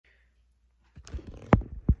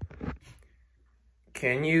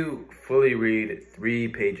Can you fully read 3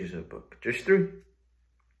 pages of a book? Just 3?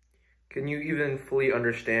 Can you even fully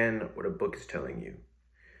understand what a book is telling you?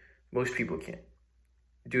 Most people can't.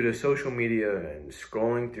 Due to social media and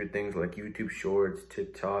scrolling through things like YouTube Shorts,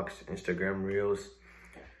 TikToks, Instagram Reels,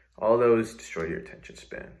 all those destroy your attention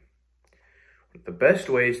span. The best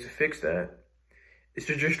ways to fix that is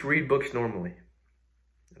to just read books normally.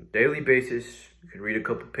 On a daily basis, you can read a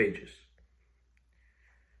couple pages.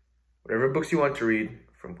 Whatever books you want to read,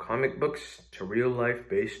 from comic books to real-life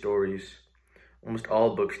based stories, almost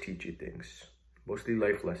all books teach you things, mostly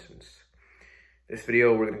life lessons. This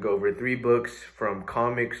video, we're going to go over 3 books, from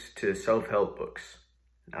comics to self-help books.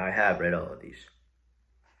 I have read all of these.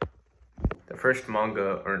 The first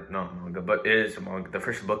manga, or not manga, but it is a manga. The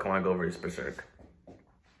first book I want to go over is Berserk.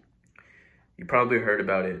 You probably heard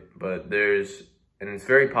about it, but it's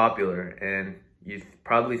very popular, and you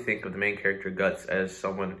probably think of the main character, Guts, as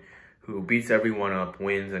someone who beats everyone up,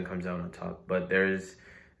 wins, and comes out on top. But there's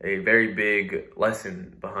a very big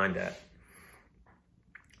lesson behind that.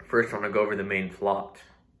 First, I want to go over the main plot,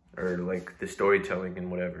 or like the storytelling and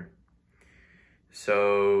whatever.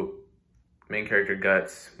 So, main character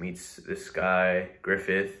Guts meets this guy,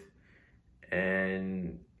 Griffith,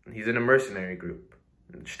 and he's in a mercenary group.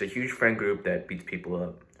 Just a huge friend group that beats people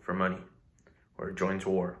up for money, or joins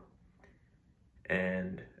war.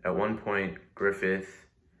 And at one point, Griffith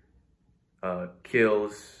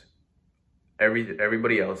kills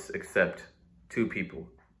everybody else except 2 people,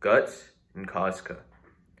 Guts and Casca.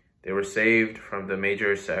 They were saved from the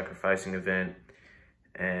major sacrificing event,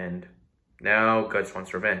 and now Guts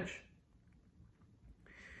wants revenge.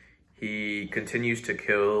 He continues to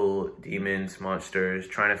kill demons, monsters,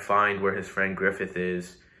 trying to find where his friend Griffith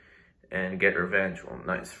is and get revenge. Well,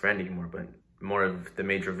 not his friend anymore, but more of the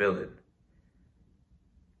major villain.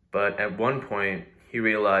 But at one point, he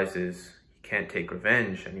realizes he can't take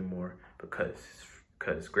revenge anymore because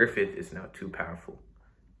Griffith is now too powerful.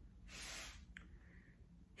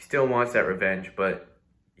 He still wants that revenge, but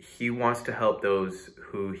he wants to help those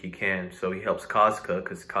who he can. So he helps Casca,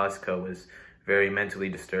 because Casca was very mentally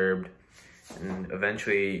disturbed, and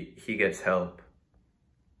eventually he gets help.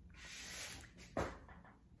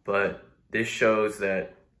 But this shows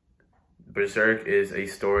that Berserk is a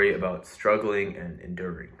story about struggling and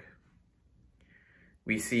enduring.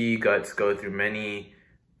 We see Guts go through many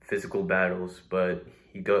physical battles, but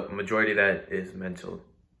majority of that is mental.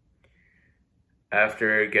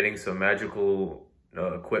 After getting some magical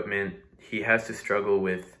equipment, he has to struggle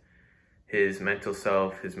with his mental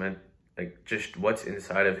self, just what's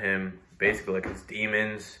inside of him, basically like his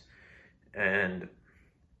demons, and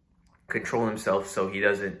control himself so he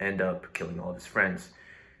doesn't end up killing all of his friends.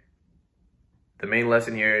 The main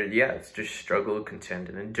lesson here, it's just struggle, contend,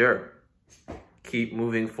 and endure. Keep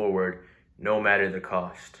moving forward, no matter the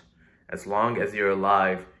cost. As long as you're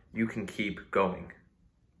alive, you can keep going.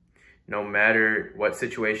 No matter what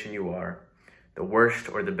situation you are, the worst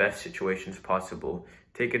or the best situations possible,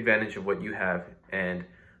 take advantage of what you have and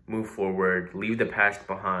move forward, leave the past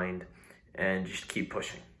behind, and just keep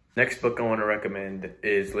pushing. Next book I want to recommend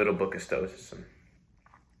is Little Book of Stoicism.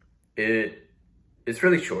 It's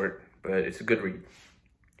really short, but it's a good read.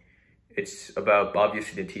 It's about,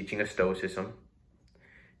 obviously, the teaching of Stoicism,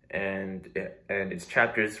 and its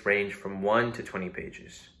chapters range from 1 to 20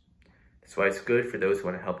 pages. That's why it's good for those who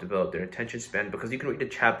want to help develop their attention span, because you can read a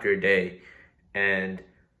chapter a day, and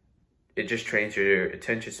it just trains your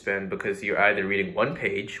attention span, because you're either reading 1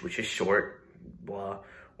 page, which is short,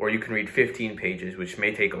 or you can read 15 pages, which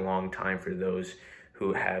may take a long time for those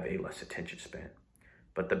who have a less attention span.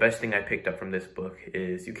 But the best thing I picked up from this book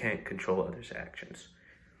is you can't control others' actions.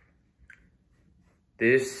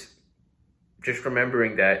 Just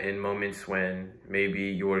remembering that in moments when maybe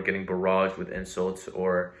you are getting barraged with insults,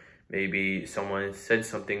 or maybe someone said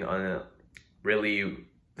something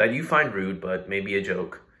that you find rude, but maybe a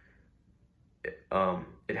joke,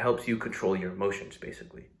 it helps you control your emotions,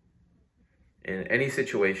 basically. In any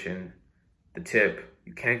situation, the tip,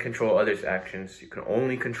 you can't control others' actions. You can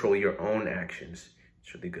only control your own actions.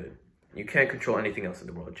 It's really good. You can't control anything else in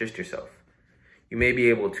the world, just yourself. You may be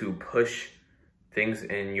able to push things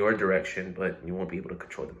in your direction, but you won't be able to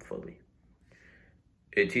control them fully.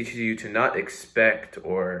 It teaches you to not expect,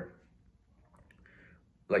 or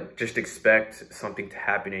just expect something to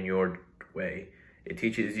happen in your way. It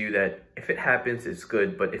teaches you that if it happens, it's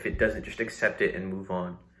good, but if it doesn't, just accept it and move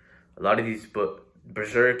on. A lot of these books,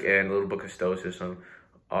 Berserk and Little Book of Stoicism,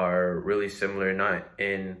 are really similar, not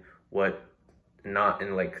in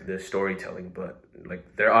the storytelling, but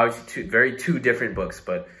they're obviously two different books,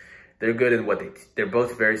 but they're good in they're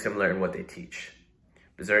both very similar in what they teach.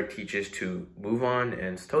 Berserk teaches to move on,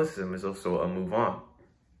 and Stoicism is also a move on.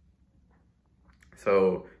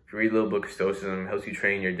 So if you read a little book of Stoicism, it helps you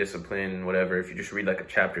train your discipline, whatever. If you just read like a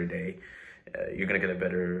chapter a day, you're gonna get a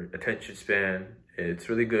better attention span. It's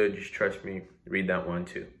really good, just trust me, read that one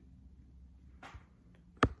too.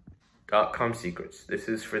 .com Secrets. This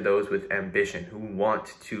is for those with ambition, who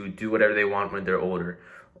want to do whatever they want when they're older,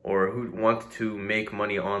 or who want to make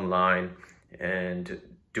money online and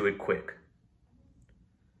do it quick.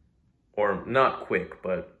 Or not quick,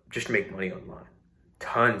 but just make money online.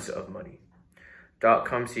 Tons of money.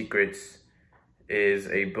 .com Secrets is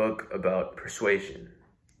a book about persuasion.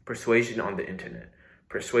 Persuasion on the internet.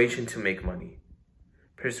 Persuasion to make money.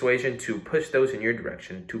 Persuasion to push those in your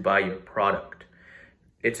direction to buy your product.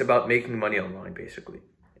 It's about making money online, basically,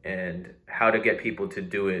 and how to get people to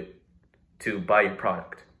do it, to buy your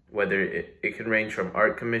product. Whether it can range from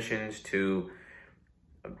art commissions to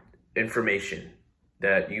information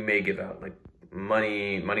that you may give out, like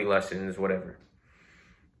money lessons, whatever.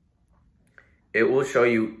 It will show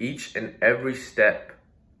you each and every step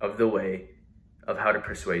of the way of how to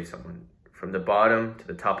persuade someone, from the bottom to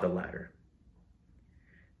the top of the ladder.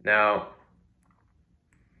 Now,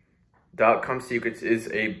 .com Secrets is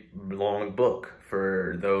a long book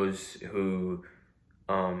for those who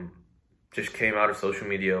just came out of social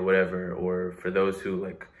media or whatever, or for those who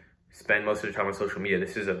like spend most of their time on social media.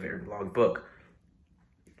 This is a very long book.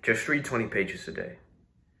 Just read 20 pages a day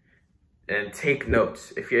and take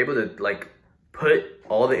notes. If you're able to like put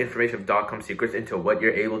all the information of .com Secrets into what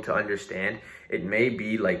you're able to understand, it may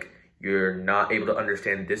be like you're not able to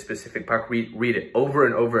understand this specific part. Read it over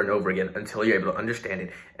and over and over again until you're able to understand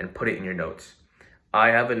it and put it in your notes. I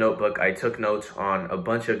have a notebook. I took notes on a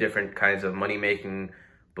bunch of different kinds of money-making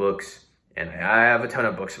books, and I have a ton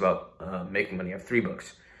of books about making money. I have 3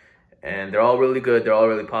 books, and they're all really good. They're all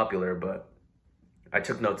really popular, but I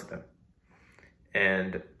took notes of them.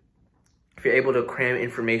 And if you're able to cram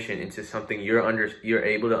information into something you're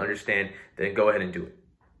able to understand, then go ahead and do it.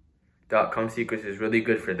 .com Secrets is really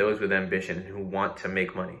good for those with ambition who want to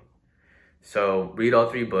make money. So read all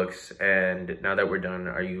 3 books, and now that we're done,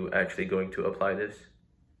 are you actually going to apply this?